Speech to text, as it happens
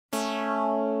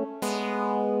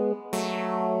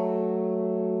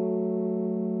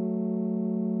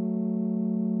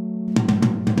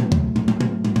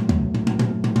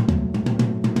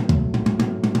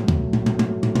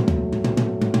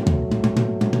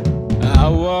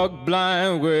walk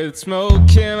blind with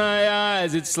smoke in my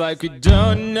eyes. It's like we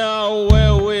don't know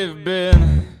where we've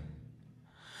been.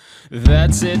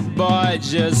 That's it, boy,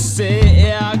 just say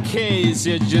your case.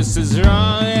 You're just as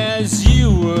wrong as you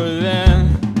were then.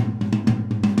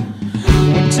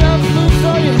 When tough moves,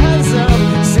 throw your hands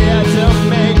up. Say I don't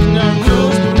make no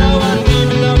rules, but no one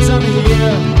even knows I'm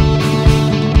here.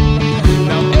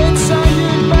 Now it's how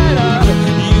you better.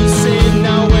 You say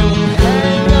now we will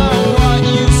hang on what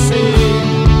you say.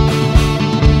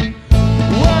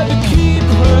 We're the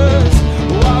keepers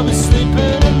while we sleep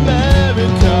in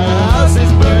America. Our house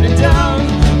is burning down.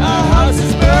 Our house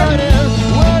is burning.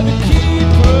 We're the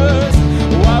keepers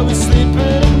while we sleep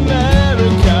in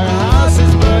America. Our house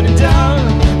is burning down.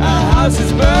 Our house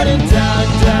is burning down,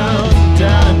 down,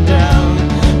 down, down.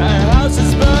 Our house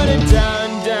is burning down,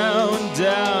 down,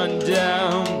 down,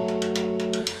 down.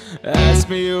 Ask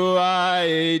me why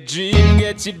a dream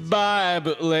gets you by,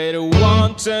 but later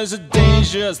on turns a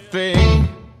dangerous thing.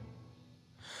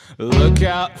 Look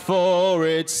out for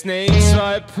it, snakes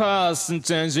right past and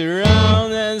turns you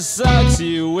around and sucks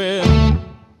you in.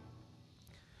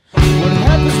 What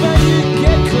happens when you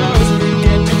get close?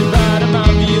 Get to the bottom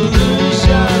of the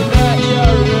illusion that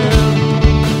you're in.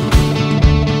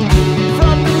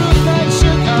 From the roof that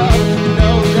shook up,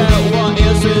 know that what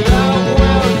is without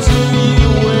will do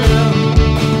you will.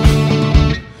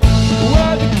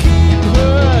 We're the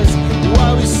keepers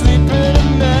while we sleep in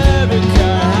America.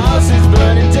 Our house is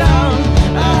burning down.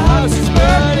 Our house is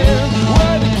burning.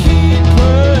 We're the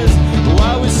keepers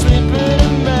while we sleep in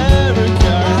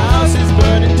America. Our house is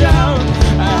burning down.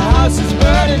 Our house is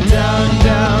burning down,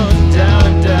 down,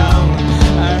 down, down.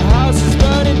 Our house is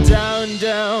burning down,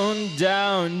 down,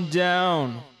 down,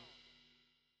 down.